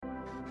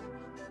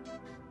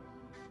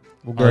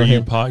we'll go Are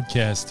ahead. you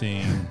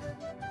podcasting?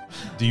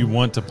 Do you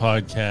want to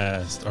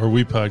podcast? Are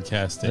we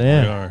podcasting?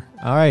 Yeah. We are.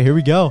 All right, here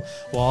we go.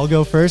 Well, I'll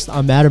go first.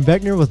 I'm Adam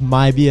Beckner with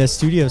My BS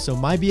Studio. So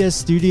My BS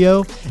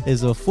Studio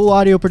is a full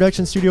audio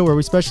production studio where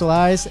we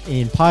specialize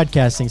in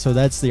podcasting. So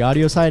that's the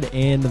audio side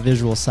and the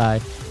visual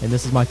side. And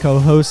this is my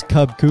co-host,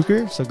 Cub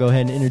Cooker. So go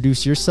ahead and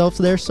introduce yourself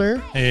there, sir.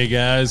 Hey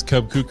guys,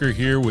 Cub Cooker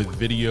here with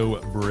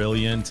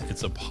VideoBrilliant.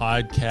 It's a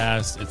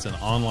podcast. It's an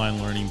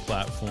online learning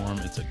platform.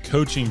 It's a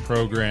coaching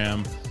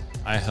program.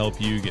 I help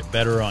you get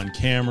better on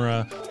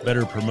camera,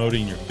 better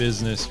promoting your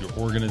business, your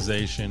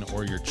organization,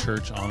 or your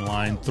church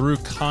online through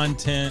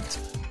content,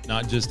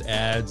 not just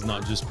ads,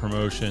 not just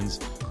promotions,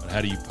 but how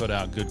do you put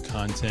out good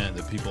content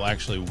that people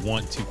actually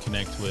want to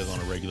connect with on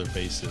a regular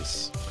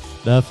basis?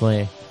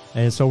 Definitely.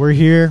 And so we're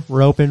here.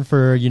 We're open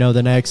for,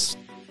 the next,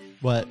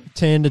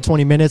 10 to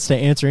 20 minutes to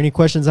answer any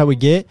questions that we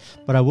get.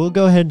 But I will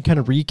go ahead and kind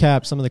of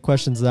recap some of the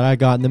questions that I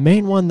got. And the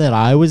main one that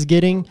I was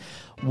getting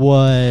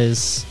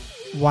was,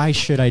 why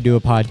should I do a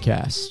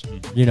podcast?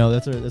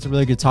 That's a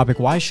really good topic.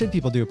 Why should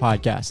people do a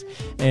podcast?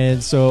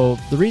 And so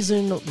the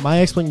reason,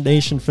 my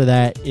explanation for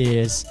that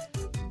is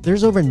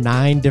there's over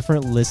 9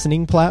 different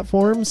listening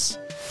platforms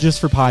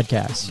just for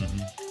podcasts.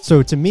 Mm-hmm.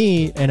 So to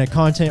me, in a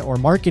content or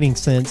marketing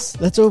sense,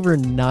 that's over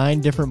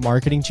 9 different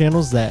marketing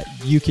channels that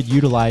you could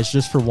utilize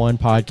just for one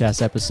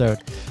podcast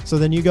episode. So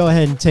then you go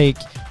ahead and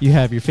you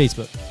have your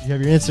Facebook, you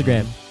have your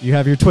Instagram, you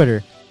have your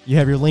Twitter, you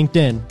have your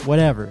LinkedIn,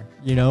 whatever,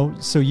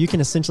 so you can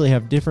essentially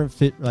have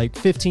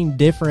 15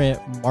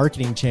 different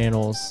marketing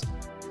channels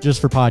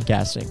just for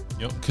podcasting.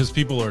 Because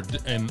people are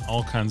in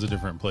all kinds of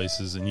different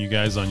places, and you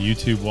guys on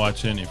YouTube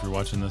watching, if you're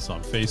watching this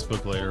on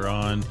Facebook later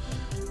on,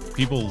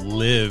 people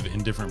live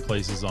in different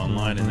places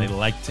online, and they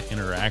like to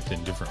interact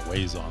in different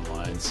ways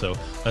online. So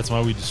that's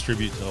why we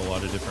distribute to a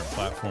lot of different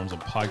platforms,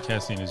 and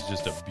podcasting is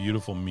just a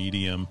beautiful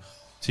medium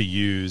to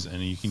use,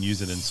 and you can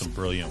use it in some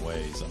brilliant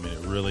ways. I mean,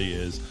 it really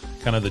is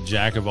kind of the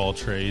jack of all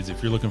trades.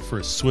 If you're looking for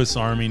a Swiss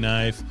Army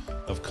knife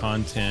of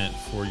content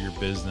for your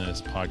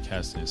business,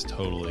 podcasting is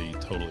totally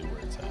where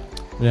it's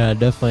at. Yeah,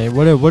 definitely.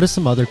 What are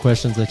some other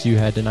questions that you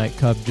had tonight,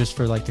 Cub, just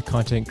for like the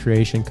content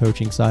creation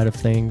coaching side of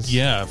things?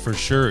 Yeah, for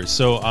sure.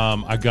 So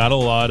I got a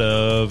lot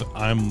of,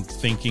 I'm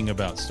thinking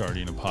about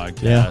starting a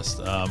podcast.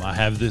 Yeah. I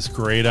have this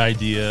great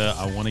idea.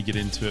 I want to get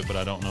into it, but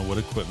I don't know what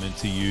equipment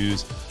to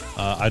use.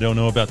 I don't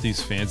know about these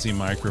fancy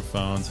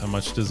microphones. How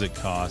much does it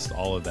cost?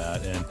 All of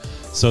that. And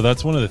so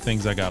that's one of the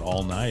things I got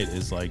all night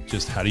is like,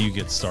 just how do you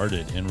get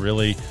started? And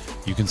really,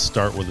 you can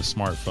start with a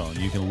smartphone.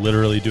 You can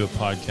literally do a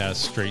podcast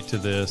straight to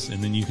this,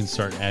 and then you can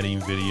start adding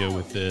video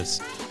with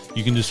this.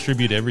 You can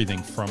distribute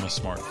everything from a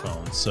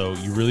smartphone. So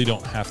you really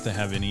don't have to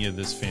have any of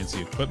this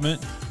fancy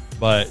equipment,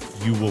 but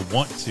you will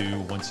want to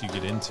once you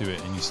get into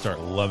it and you start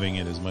loving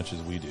it as much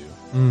as we do.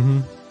 Mm-hmm.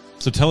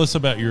 So tell us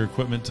about your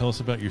equipment. Tell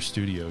us about your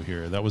studio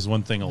here. That was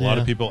one thing a lot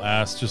of people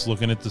asked, just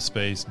looking at the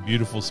space.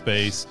 Beautiful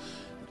space.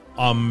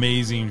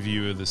 Amazing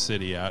view of the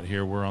city out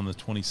here. We're on the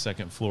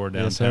 22nd floor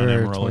downtown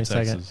Amarillo,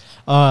 Texas.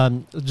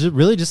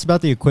 Really just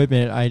about the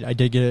equipment. I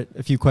did get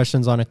a few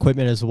questions on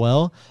equipment as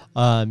well.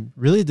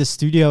 Really, the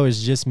studio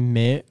is just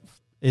meant,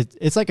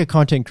 it's like a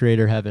content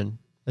creator heaven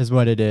is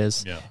what it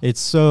is. Yeah. It's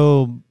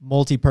so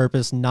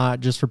multi-purpose, not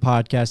just for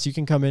podcasts. You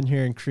can come in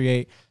here and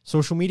create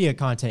social media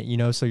content,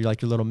 so you're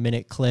like your little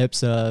minute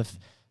clips of,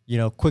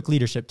 quick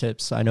leadership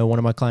tips. I know one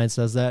of my clients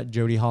does that,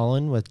 Jody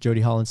Holland with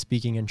Jody Holland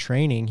Speaking and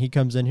Training. He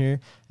comes in here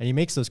and he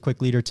makes those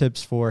quick leader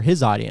tips for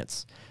his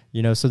audience.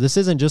 So this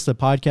isn't just a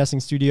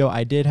podcasting studio.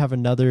 I did have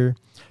another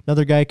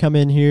guy come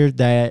in here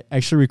that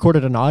actually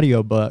recorded an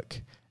audio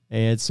book.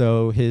 And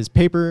so his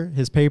paper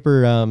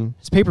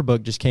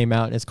book just came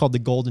out, and it's called The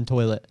Golden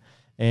Toilet.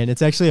 And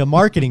it's actually a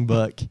marketing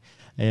book.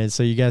 And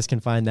so you guys can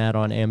find that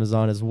on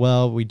Amazon as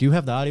well. We do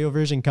have the audio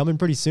version coming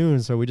pretty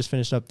soon, so we just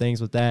finished up things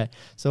with that.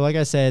 So like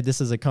I said,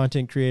 this is a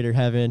content creator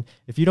heaven.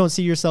 If you don't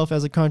see yourself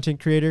as a content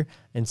creator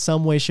in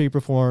some way, shape, or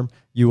form,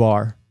 you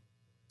are.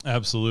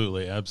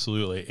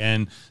 Absolutely.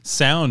 And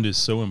sound is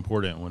so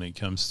important when it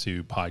comes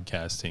to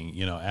podcasting.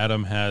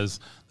 Adam has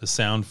the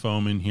sound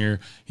foam in here.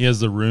 He has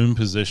the room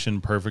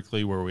positioned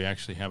perfectly where we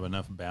actually have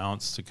enough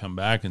bounce to come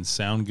back and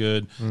sound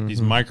good. Mm-hmm.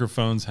 These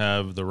microphones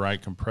have the right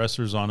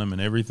compressors on them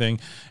and everything.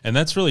 And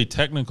that's really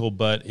technical,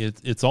 but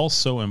it's all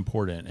so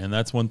important. And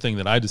that's one thing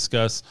that I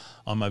discuss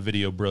on my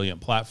VideoBrilliant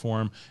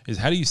platform is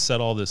how do you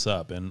set all this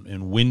up?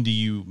 And when do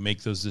you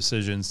make those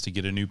decisions to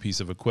get a new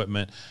piece of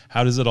equipment?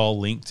 How does it all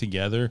link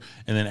together?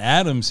 And then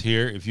Adam's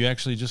here. If you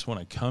actually just want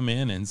to come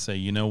in and say,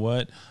 you know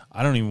what?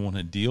 I don't even want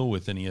to deal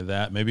with any of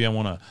that. Maybe I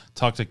want to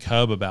talk to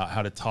Cub about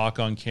how to talk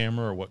on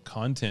camera or what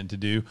content to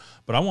do,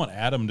 but I want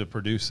Adam to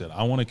produce it.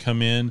 I want to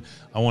come in,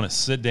 I want to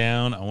sit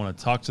down, I want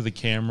to talk to the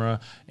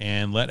camera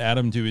and let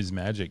Adam do his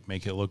magic,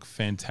 make it look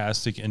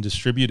fantastic and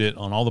distribute it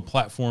on all the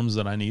platforms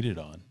that I need it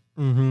on.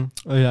 Mm-hmm.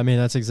 Oh, yeah, I mean,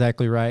 that's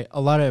exactly right.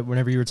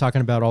 Whenever you were talking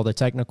about all the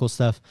technical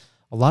stuff,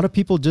 a lot of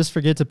people just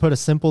forget to put a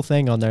simple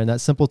thing on there, and that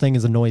simple thing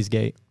is a noise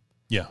gate.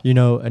 Yeah.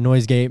 A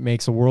noise gate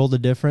makes a world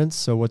of difference.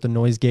 So what the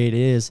noise gate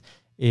is,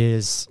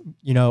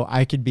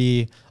 I could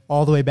be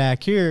all the way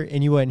back here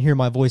and you wouldn't hear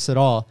my voice at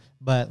all.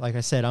 But like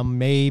I said, I'm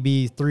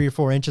maybe 3 or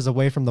 4 inches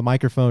away from the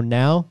microphone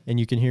now, and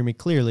you can hear me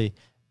clearly.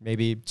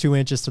 Maybe 2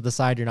 inches to the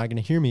side, you're not going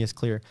to hear me as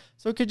clear.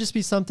 So it could just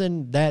be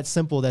something that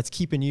simple that's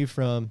keeping you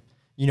from,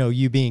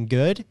 you being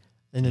good.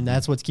 And then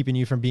that's what's keeping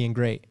you from being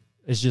great.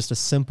 It's just a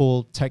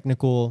simple,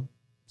 technical,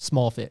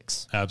 small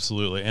fix.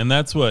 Absolutely. And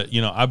that's what,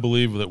 I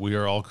believe that we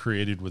are all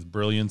created with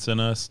brilliance in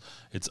us.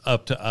 It's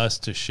up to us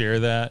to share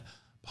that.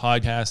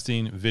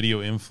 Podcasting,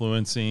 video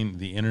influencing,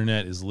 the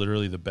internet is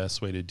literally the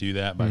best way to do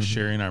that by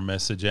sharing our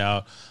message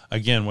out.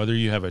 Again, whether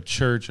you have a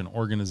church, an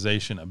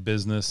organization, a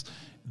business,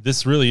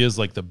 this really is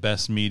like the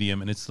best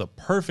medium, and it's the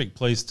perfect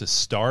place to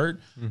start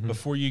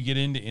before you get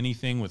into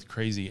anything with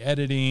crazy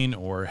editing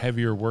or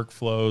heavier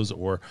workflows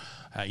or,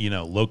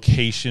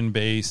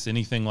 location-based,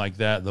 anything like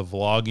that, the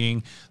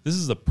vlogging. This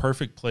is the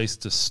perfect place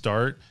to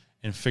start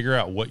and figure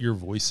out what your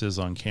voice is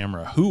on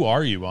camera. Who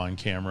are you on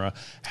camera?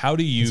 How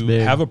do you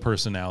have a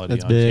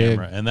personality on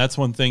camera? And that's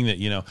one thing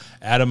that,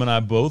 Adam and I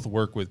both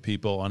work with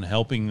people on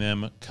helping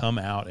them come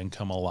out and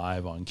come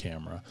alive on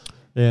camera.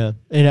 Yeah.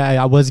 And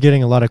I was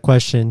getting a lot of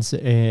questions,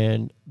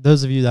 and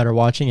those of you that are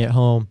watching at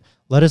home,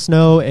 let us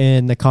know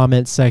in the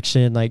comments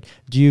section, like,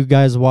 do you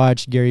guys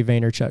watch Gary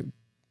Vaynerchuk?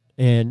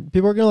 And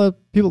a lot of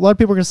people are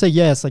going to say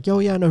yes, like, oh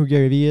yeah, I know who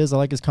Gary Vee is. I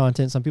like his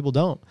content. Some people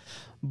don't.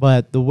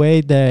 But the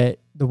way that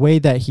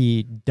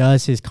he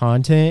does his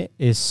content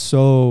is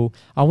so,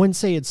 I wouldn't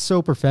say it's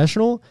so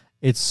professional,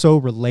 it's so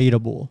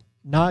relatable.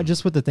 Not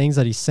just with the things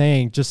that he's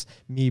saying, just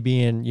me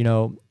being,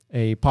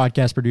 a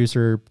podcast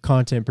producer,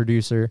 content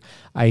producer,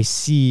 I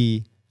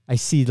see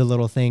the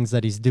little things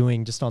that he's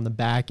doing just on the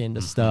back end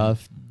of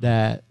stuff,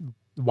 that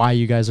why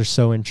you guys are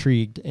so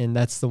intrigued. And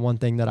that's the one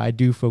thing that I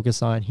do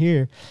focus on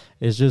here,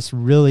 is just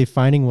really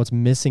finding what's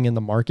missing in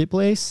the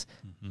marketplace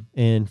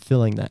and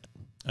filling that.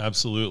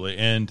 Absolutely.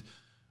 And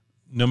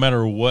no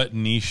matter what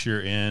niche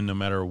you're in, no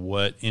matter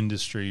what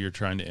industry you're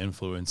trying to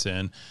influence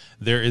in,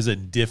 there is a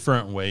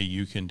different way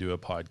you can do a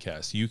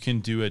podcast. You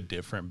can do a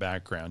different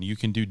background. You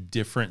can do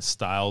different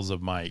styles of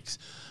mics.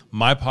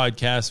 My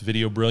podcast,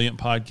 VideoBrilliant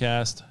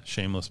podcast,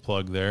 shameless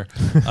plug there.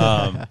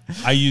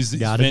 I use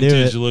these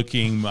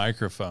vintage-looking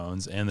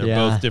microphones, and they're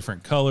both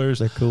different colors.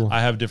 They're cool. I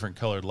have different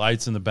colored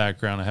lights in the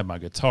background. I have my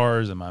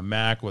guitars and my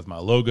Mac with my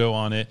logo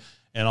on it,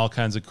 and all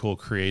kinds of cool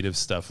creative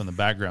stuff in the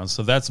background.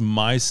 So that's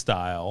my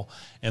style,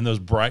 and those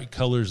bright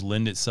colors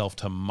lend itself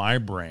to my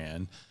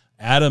brand.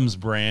 Adam's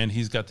brand,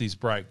 he's got these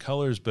bright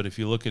colors, but if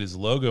you look at his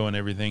logo and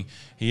everything,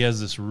 he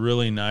has this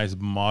really nice,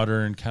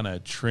 modern, kind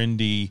of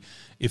trendy,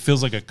 it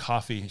feels like a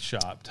coffee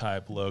shop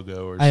type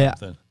logo or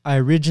something. I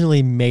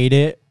originally made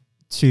it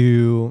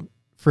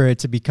for it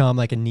to become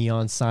like a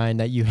neon sign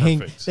that you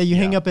hang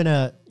hang up in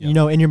a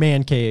in your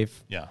man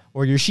cave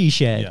or your she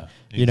shed.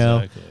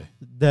 Exactly.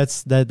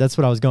 That's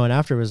what I was going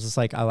after, was just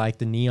like, I like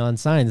the neon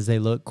signs, they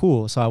look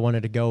cool. So I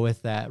wanted to go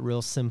with that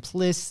real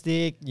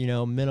simplistic,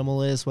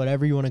 minimalist,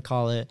 whatever you want to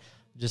call it,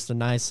 just a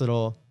nice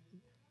little,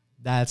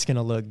 that's going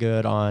to look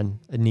good on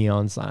a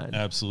neon sign.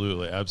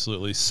 Absolutely.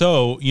 Absolutely.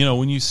 So,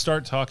 when you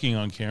start talking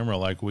on camera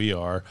like we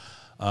are,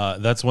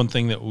 that's one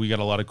thing that we got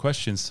a lot of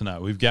questions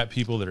tonight. We've got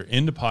people that are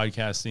into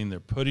podcasting.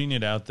 They're putting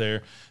it out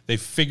there. They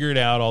figured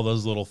out all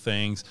those little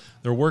things.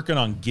 They're working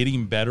on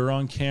getting better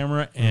on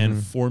camera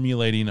and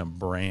formulating a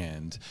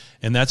brand.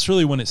 And that's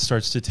really when it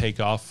starts to take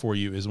off for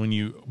you, is when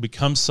you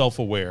become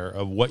self-aware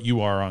of what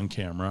you are on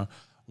camera,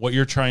 what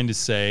you're trying to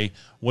say,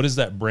 what does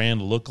that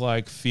brand look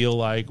like, feel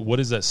like, what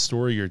is that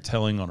story you're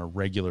telling on a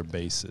regular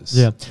basis?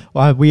 Yeah.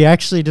 Well, we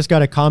actually just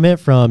got a comment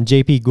from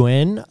JP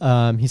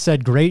Gwynn. He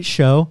said, great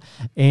show.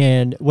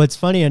 And what's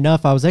funny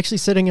enough, I was actually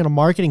sitting in a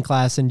marketing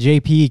class, and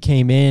JP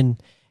came in,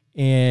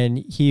 and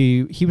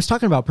he was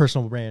talking about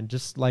personal brand,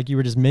 just like you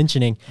were just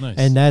mentioning. Nice.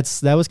 And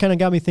that was kind of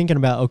got me thinking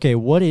about, okay,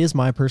 what is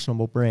my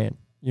personal brand?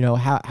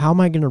 How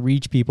am I going to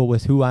reach people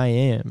with who I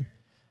am?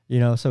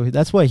 So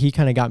that's what he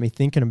kind of got me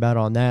thinking about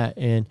on that.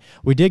 And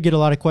we did get a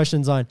lot of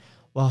questions on,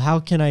 well,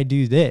 how can I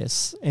do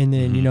this? And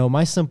then,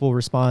 my simple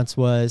response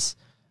was,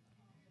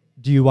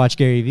 do you watch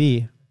Gary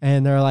Vee?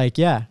 And they're like,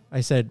 yeah. I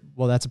said,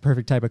 well, that's a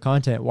perfect type of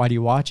content. Why do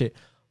you watch it?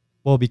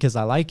 Well, because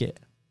I like it.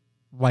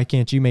 Why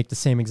can't you make the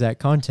same exact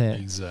content?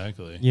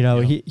 Exactly.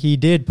 He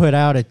did put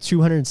out a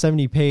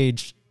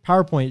 270-page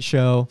PowerPoint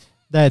show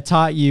that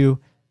taught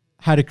you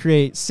how to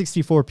create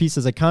 64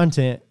 pieces of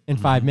content in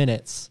 5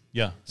 minutes.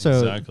 Yeah, so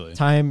exactly.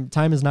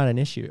 Time is not an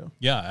issue.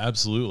 Yeah,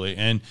 absolutely.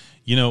 And,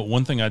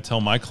 one thing I tell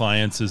my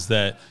clients is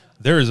that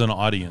there is an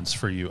audience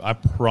for you. I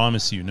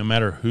promise you, no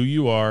matter who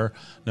you are,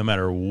 no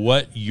matter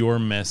what your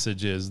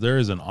message is, there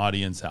is an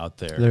audience out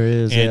there. There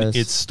is, and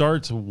it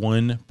starts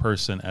one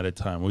person at a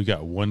time. We've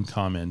got one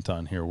comment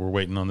on here. We're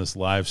waiting on this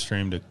live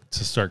stream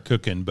to start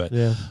cooking. But,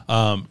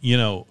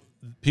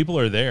 people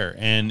are there,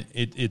 and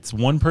it's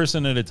one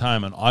person at a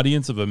time. An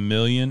audience of 1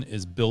 million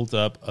is built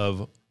up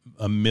of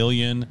 1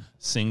 million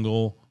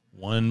single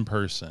one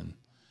person.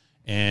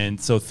 And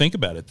so think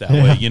about it that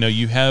way.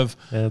 You have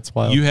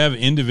you have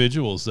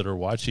individuals that are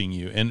watching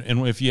you, and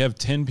if you have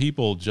 10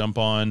 people jump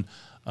on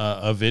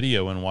a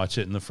video and watch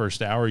it in the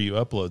first hour you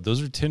upload,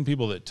 those are 10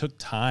 people that took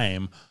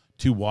time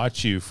to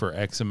watch you for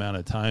X amount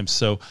of time.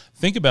 So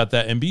think about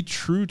that and be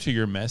true to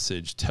your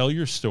message. Tell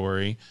your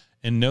story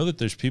and know that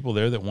there's people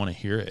there that want to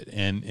hear it.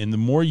 And the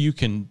more you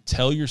can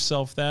tell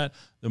yourself that,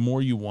 the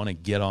more you want to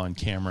get on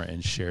camera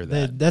and share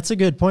that. That's a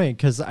good point,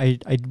 because I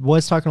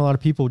was talking to a lot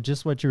of people,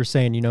 just what you were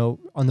saying, you know,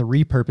 on the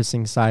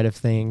repurposing side of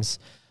things.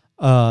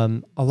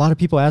 A lot of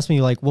people ask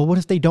me like, well, what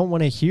if they don't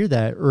want to hear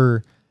that?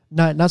 Or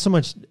not so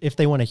much if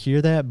they want to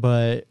hear that,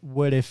 but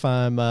what if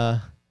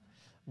I'm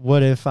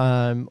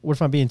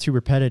being too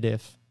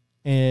repetitive?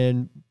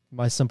 And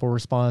my simple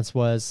response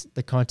was,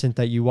 the content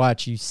that you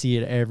watch, you see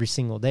it every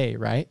single day,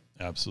 right?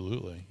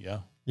 Absolutely. Yeah.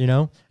 You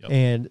know,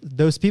 and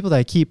those people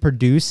that keep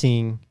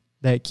producing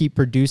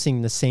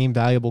the same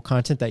valuable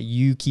content that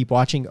you keep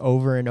watching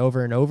over and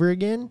over and over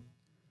again.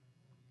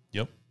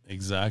 Yep,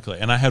 exactly.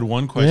 And I had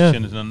one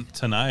question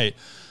tonight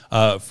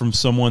from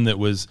someone that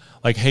was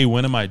like, hey,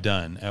 when am I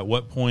done? At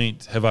what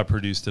point have I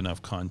produced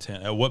enough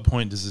content? At what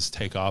point does this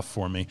take off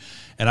for me?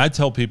 And I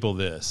tell people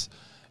this.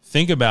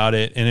 Think about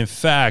it. And in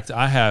fact,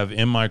 I have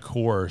in my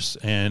course,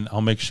 and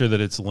I'll make sure that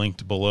it's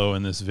linked below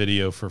in this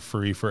video for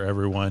free for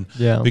everyone,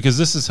 because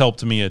this has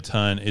helped me a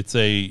ton. It's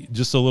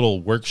just a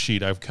little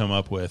worksheet I've come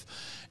up with.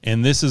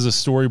 And this is a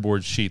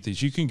storyboard sheet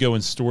that you can go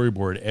and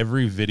storyboard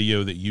every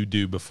video that you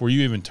do before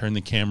you even turn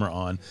the camera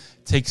on.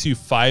 It takes you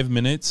 5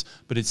 minutes,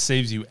 but it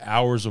saves you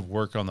hours of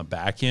work on the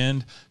back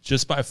end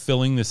just by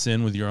filling this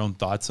in with your own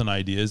thoughts and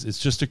ideas. It's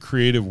just a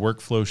creative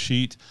workflow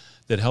sheet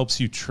that helps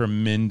you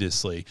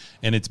tremendously.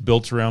 And it's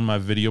built around my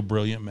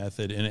VideoBrilliant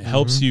method, and it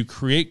helps you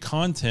create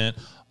content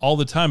all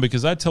the time.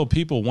 Because I tell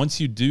people,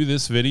 once you do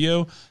this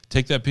video,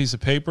 take that piece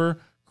of paper,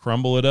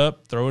 crumble it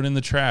up, throw it in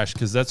the trash,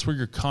 because that's where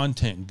your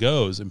content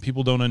goes. And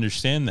people don't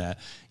understand that.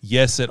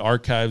 Yes, it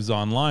archives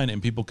online and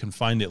people can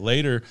find it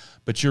later,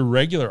 but your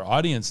regular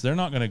audience, they're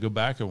not going to go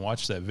back and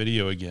watch that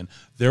video again.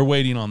 They're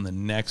waiting on the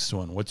next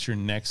one. What's your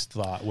next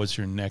thought? What's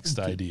your next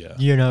idea?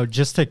 You know,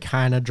 just to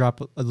kind of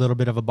drop a little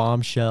bit of a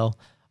bombshell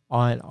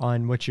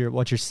on what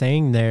you're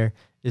saying there,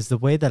 is the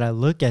way that I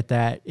look at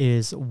that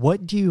is,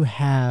 what do you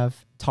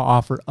have to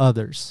offer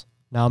others?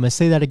 Now I'm going to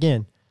say that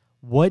again.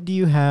 What do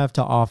you have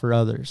to offer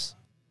others?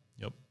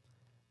 Yep.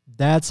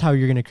 That's how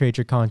you're going to create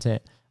your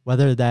content.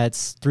 Whether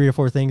that's 3 or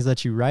 4 things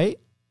that you write,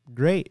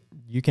 great.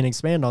 You can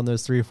expand on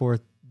those 3 or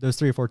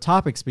 4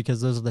 topics, because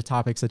those are the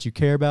topics that you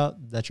care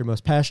about, that you're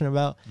most passionate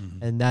about,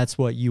 and that's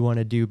what you want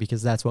to do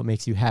because that's what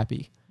makes you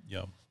happy.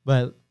 Yep.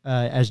 But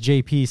as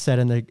JP said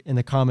in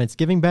the comments,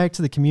 giving back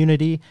to the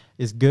community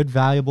is good,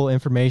 valuable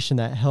information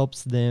that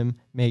helps them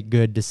make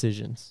good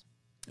decisions.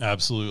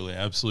 Absolutely,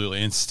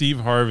 absolutely. And Steve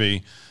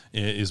Harvey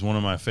is one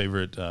of my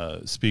favorite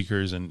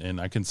speakers, and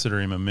I consider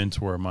him a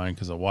mentor of mine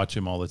because I watch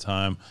him all the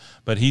time.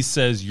 But he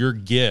says your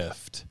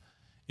gift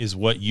is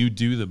what you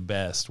do the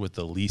best with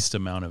the least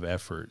amount of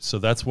effort. So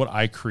that's what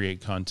I create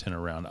content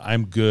around.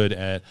 I'm good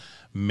at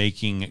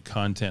making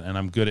content, and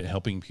I'm good at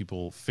helping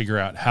people figure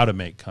out how to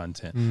make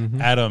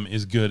content. Adam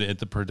is good at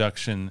the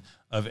production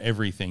of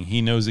everything.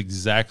 He knows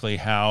exactly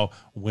how,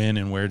 when,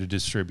 and where to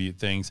distribute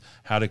things,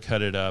 how to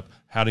cut it up,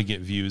 how to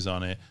get views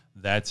on it.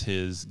 That's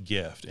his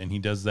gift, and he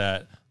does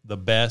that the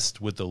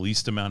best with the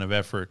least amount of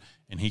effort,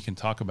 and he can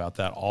talk about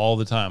that all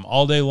the time,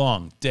 all day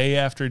long, day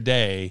after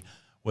day,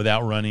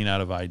 without running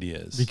out of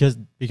ideas.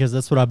 Because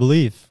that's what I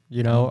believe.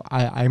 You know,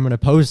 I'm going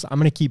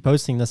to keep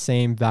posting the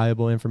same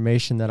valuable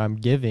information that I'm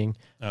giving.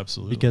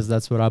 Absolutely. Because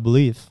that's what I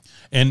believe.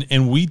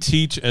 And we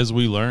teach as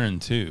we learn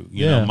too.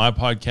 You know, my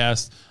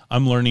podcast,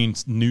 I'm learning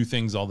new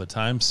things all the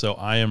time. So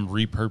I am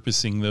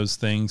repurposing those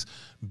things,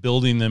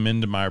 building them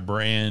into my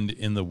brand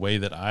in the way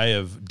that I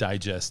have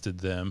digested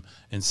them,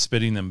 and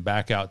spitting them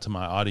back out to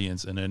my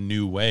audience in a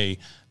new way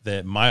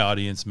that my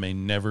audience may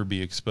never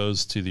be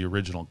exposed to the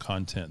original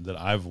content that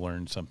I've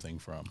learned something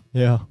from.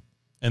 Yeah.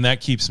 And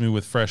that keeps me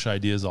with fresh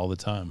ideas all the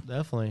time.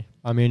 Definitely.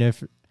 I mean,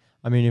 if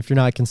you're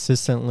not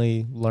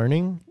consistently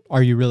learning,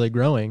 are you really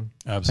growing?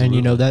 Absolutely. And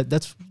you know,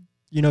 that's,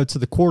 you know, to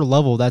the core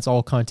level, that's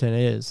all content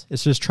is.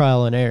 It's just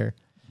trial and error.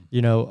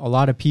 You know, a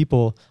lot of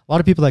people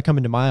that come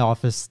into my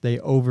office, they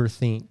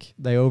overthink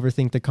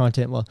the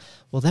content.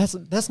 Well,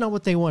 that's not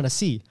what they want to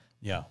see.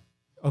 Yeah.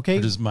 Okay.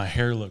 Or does my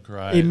hair look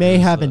right? It may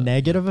have a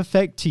negative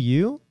effect to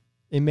you.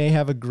 It may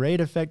have a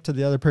great effect to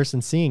the other person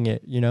seeing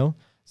it, you know?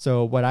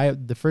 So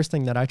the first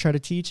thing that I try to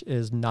teach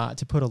is not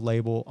to put a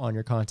label on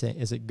your content.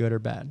 Is it good or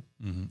bad?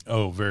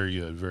 Oh, very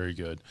good. Very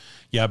good.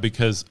 Yeah.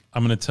 Because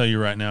I'm going to tell you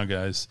right now,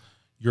 guys,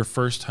 your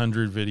first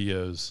 100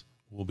 videos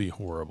will be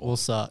horrible. Will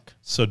suck.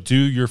 So do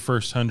your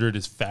first 100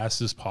 as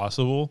fast as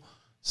possible,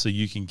 so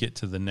you can get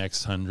to the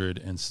next 100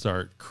 and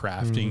start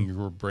crafting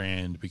your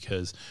brand,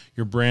 because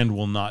your brand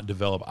will not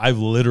develop. I've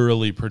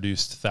literally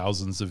produced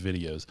thousands of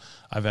videos.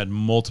 I've had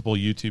multiple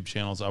YouTube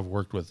channels. I've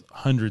worked with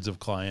hundreds of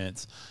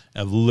clients.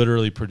 I've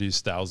literally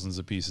produced thousands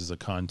of pieces of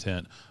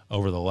content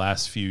over the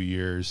last few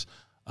years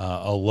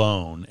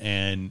alone.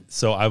 And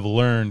so I've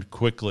learned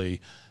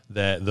quickly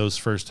that those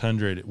first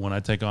 100, when I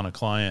take on a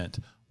client,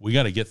 we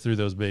got to get through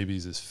those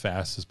babies as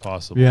fast as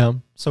possible. Yeah.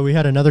 So we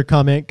had another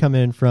comment come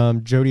in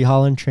from Jody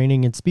Holland,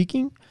 Training and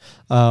Speaking.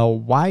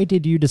 Why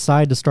did you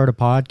decide to start a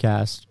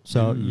podcast?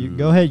 So you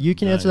go ahead. You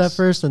can answer that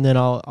first, and then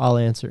I'll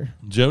answer.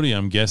 Jody,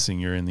 I'm guessing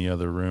you're in the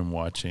other room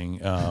watching.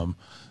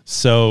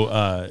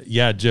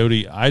 Yeah,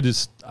 Jody, I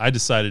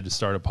decided to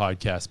start a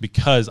podcast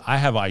because I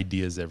have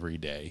ideas every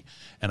day,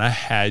 and I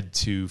had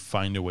to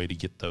find a way to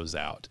get those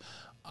out.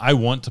 I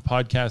want to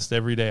podcast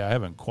every day. I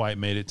haven't quite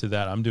made it to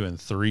that. I'm doing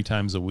 3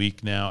 times a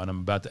week now, and I'm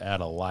about to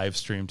add a live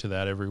stream to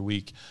that every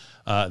week.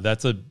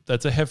 That's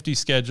a hefty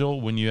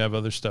schedule when you have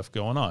other stuff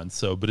going on.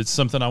 But it's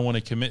something I want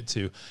to commit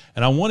to,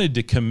 and I wanted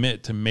to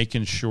commit to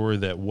making sure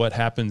that what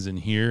happens in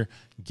here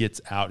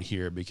gets out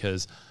here,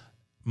 because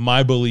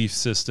my belief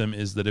system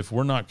is that if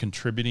we're not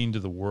contributing to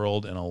the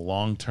world in a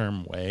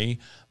long-term way,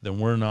 then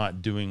we're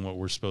not doing what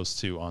we're supposed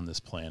to on this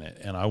planet.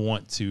 And I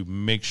want to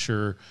make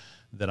sure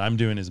that I'm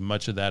doing as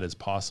much of that as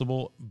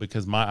possible,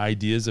 because my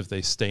ideas, if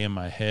they stay in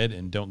my head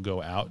and don't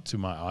go out to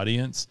my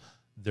audience,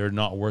 they're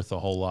not worth a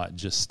whole lot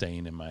just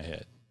staying in my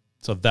head.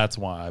 So that's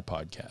why I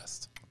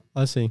podcast.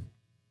 I see.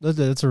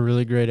 That's a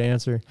really great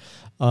answer.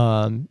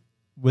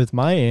 With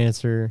my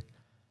answer,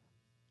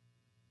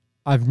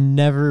 I've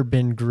never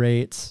been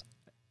great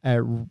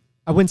at,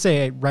 I wouldn't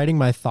say writing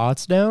my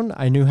thoughts down.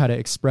 I knew how to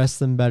express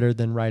them better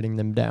than writing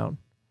them down.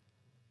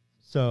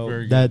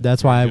 So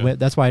that's why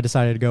I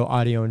decided to go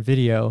audio and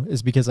video,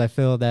 is because I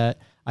feel that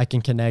I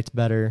can connect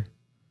better.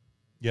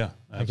 Yeah,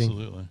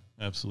 absolutely.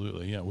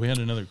 Absolutely. Yeah. We had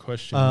another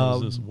question.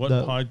 What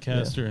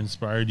podcaster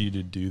inspired you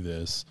to do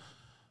this?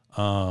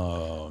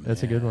 Oh,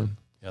 that's a good one.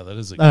 Yeah, that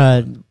is a good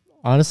one.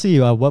 Honestly,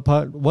 what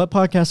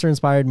podcaster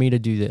inspired me to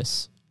do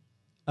this?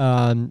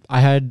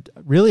 I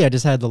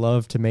just had the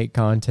love to make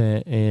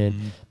content,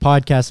 and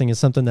podcasting is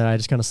something that I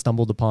just kind of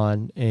stumbled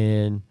upon,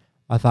 and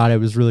I thought it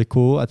was really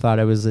cool. I thought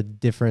it was a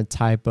different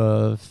type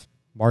of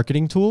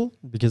marketing tool,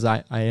 because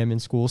I am in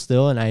school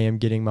still, and I am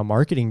getting my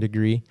marketing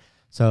degree.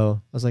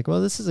 So I was like, well,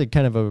 this is a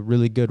kind of a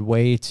really good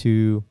way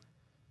to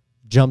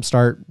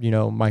jumpstart,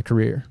 my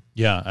career.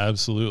 Yeah,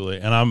 absolutely.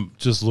 And I'm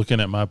just looking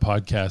at my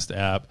podcast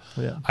app.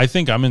 Yeah. I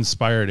think I'm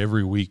inspired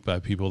every week by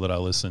people that I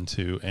listen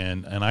to,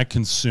 and I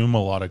consume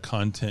a lot of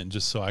content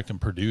just so I can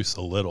produce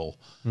a little.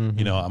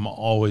 Mm-hmm. I'm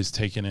always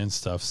taking in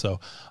stuff. So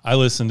I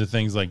listen to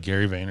things like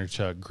Gary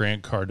Vaynerchuk,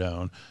 Grant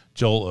Cardone,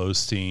 Joel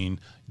Osteen,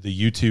 the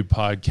YouTube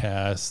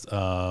podcast,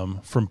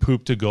 From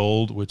Poop to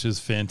Gold, which is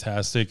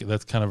fantastic.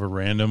 That's kind of a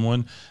random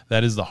one.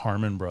 That is the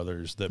Harmon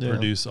brothers that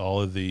produce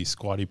all of the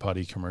Squatty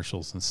Potty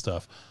commercials and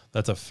stuff.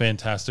 That's a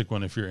fantastic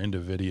one if you're into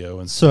video.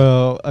 And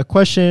so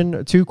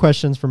two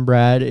questions from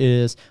Brad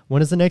is,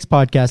 when is the next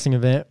podcasting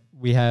event?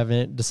 We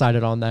haven't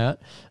decided on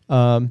that.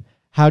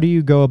 How do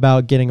you go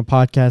about getting a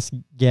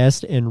podcast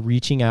guest and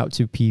reaching out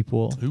to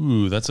people?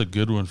 Ooh, that's a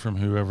good one from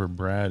whoever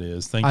Brad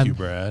is. Thank you,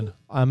 Brad.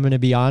 I'm going to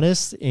be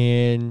honest,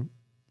 and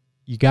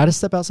you got to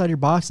step outside your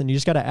box, and you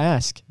just got to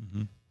ask.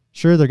 Mm-hmm.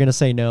 Sure, they're going to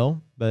say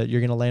no, but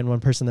you're going to land one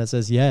person that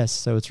says yes.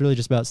 So it's really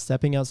just about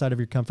stepping outside of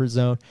your comfort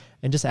zone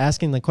and just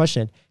asking the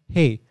question,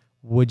 hey,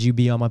 would you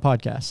be on my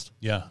podcast?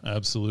 Yeah,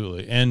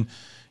 absolutely. And,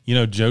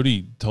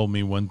 Jody told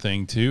me one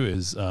thing too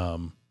is,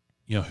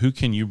 who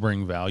can you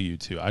bring value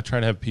to? I try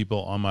to have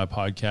people on my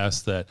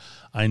podcast that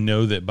I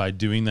know that by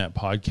doing that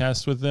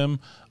podcast with them,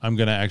 I'm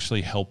going to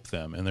actually help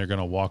them, and they're going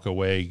to walk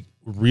away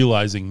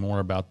realizing more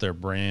about their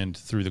brand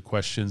through the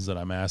questions that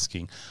I'm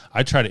asking.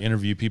 I try to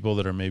interview people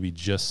that are maybe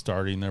just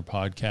starting their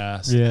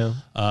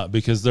podcast,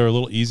 because they're a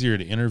little easier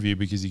to interview,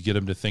 because you get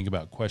them to think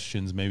about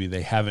questions maybe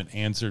they haven't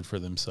answered for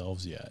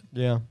themselves yet.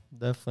 Yeah,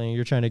 definitely.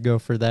 You're trying to go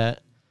for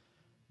that.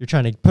 You're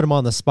trying to put them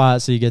on the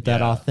spot so you get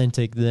that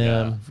authentic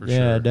them.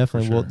 Yeah,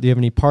 definitely. Sure. Well, do you have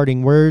any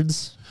parting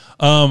words?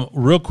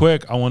 Real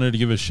quick, I wanted to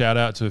give a shout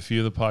out to a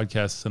few of the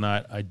podcasts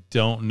tonight. I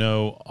don't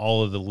know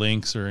all of the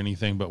links or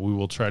anything, but we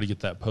will try to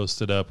get that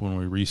posted up when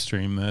we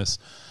restream this.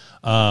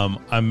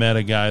 I met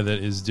a guy that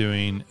is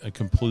doing a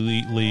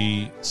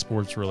completely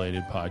sports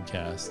related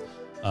podcast.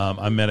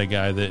 I met a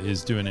guy that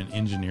is doing an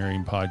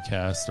engineering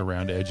podcast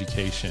around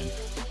education.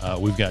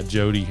 We've got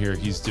Jody here.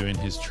 He's doing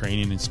his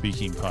training and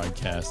speaking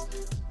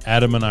podcast.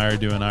 Adam and I are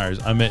doing ours.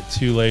 I met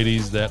 2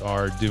 ladies that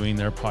are doing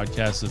their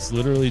podcast. It's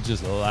literally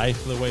just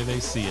life the way they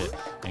see it,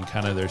 and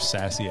kind of their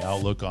sassy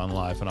outlook on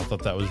life. And I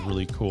thought that was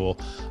really cool.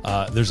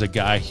 There's a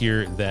guy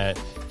here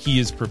that he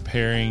is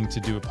preparing to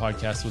do a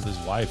podcast with his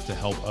wife to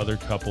help other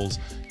couples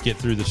get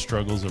through the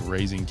struggles of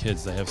raising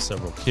kids. They have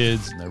several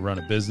kids and they run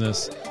a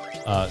business.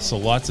 So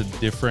lots of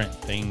different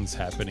things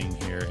happening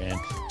here, and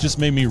just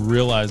made me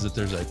realize that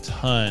there's a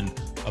ton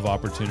of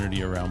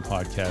opportunity around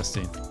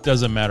podcasting.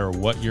 Doesn't matter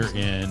what you're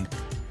in,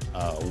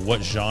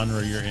 what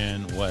genre you're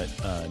in, what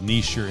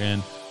niche you're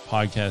in.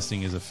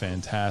 Podcasting is a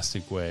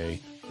fantastic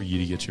way for you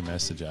to get your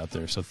message out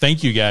there. So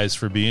thank you guys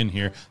for being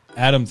here.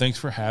 Adam, thanks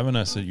for having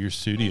us at your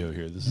studio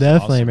here. This is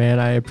definitely awesome. Man.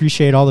 I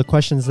appreciate all the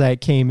questions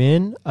that came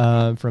in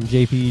from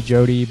JP,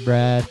 Jody,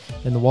 Brad,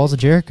 and the Walls of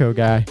Jericho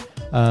guy.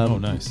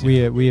 Nice.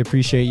 We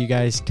appreciate you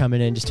guys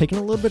coming in, just taking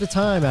a little bit of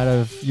time out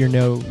of your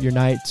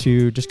night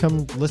to just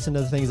come listen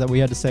to the things that we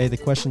had to say, the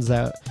questions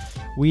that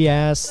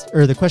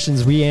the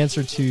questions we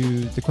answered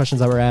to the questions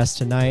that were asked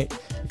tonight.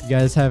 If you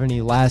guys have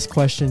any last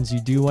questions you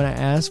do want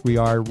to ask, we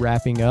are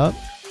wrapping up.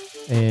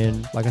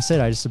 And like I said,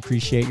 I just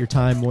appreciate your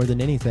time more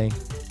than anything.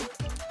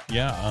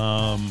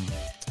 Yeah.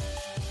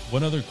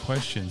 What other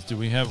questions do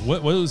we have?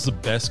 What was the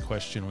best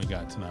question we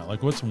got tonight?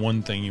 Like, what's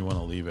one thing you want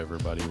to leave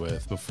everybody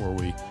with before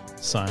we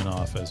sign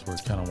off as we're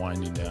kind of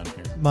winding down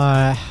here?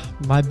 My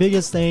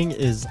biggest thing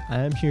is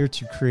I'm here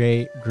to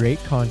create great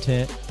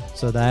content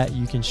so that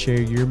you can share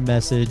your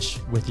message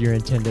with your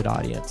intended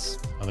audience.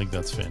 I think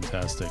that's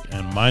fantastic.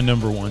 And my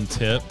number one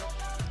tip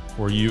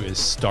for you is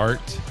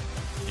start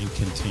and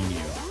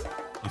continue.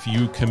 If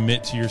you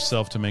commit to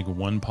yourself to make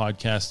one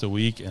podcast a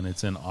week and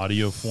it's in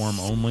audio form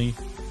only,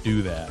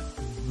 do that.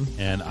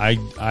 And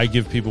I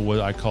give people what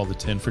I call the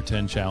 10 for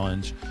 10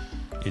 challenge.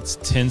 It's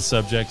 10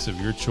 subjects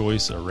of your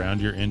choice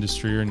around your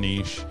industry or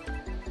niche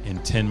in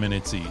 10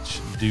 minutes each.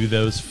 Do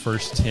those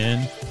first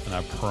 10, and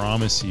I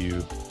promise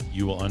you,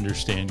 you will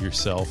understand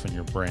yourself and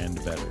your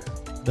brand better.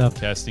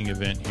 Casting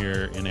event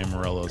here in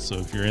Amarillo. So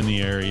if you're in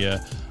the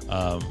area,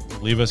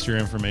 leave us your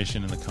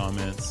information in the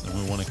comments,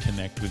 and we want to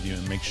connect with you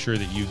and make sure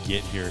that you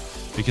get here,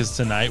 because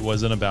tonight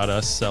wasn't about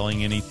us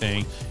selling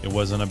anything. It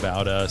wasn't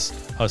about us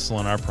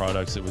hustling our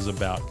products. It was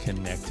about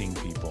connecting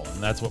people,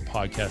 and that's what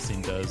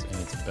podcasting does in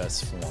its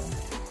best form.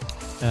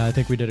 I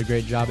think we did a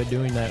great job at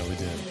doing that. Yeah, we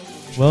did.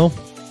 Well,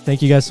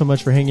 thank you guys so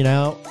much for hanging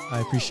out.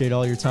 I appreciate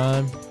all your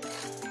time,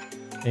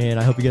 and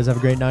I hope you guys have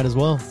a great night as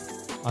well.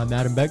 I'm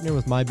Adam Beckner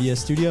with My BS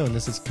Studio, and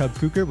this is Cub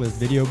Cooker with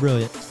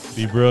VideoBrilliant.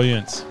 Be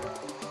brilliant.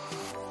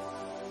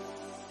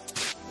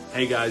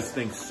 Hey guys,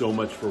 thanks so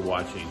much for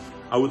watching.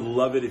 I would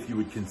love it if you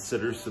would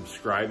consider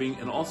subscribing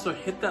and also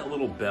hit that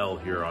little bell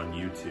here on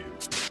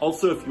YouTube.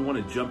 Also, if you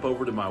want to jump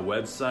over to my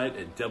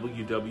website at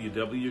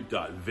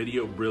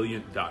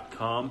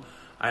www.videobrilliant.com,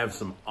 I have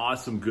some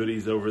awesome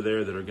goodies over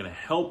there that are going to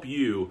help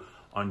you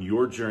on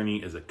your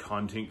journey as a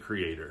content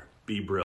creator. Be brilliant.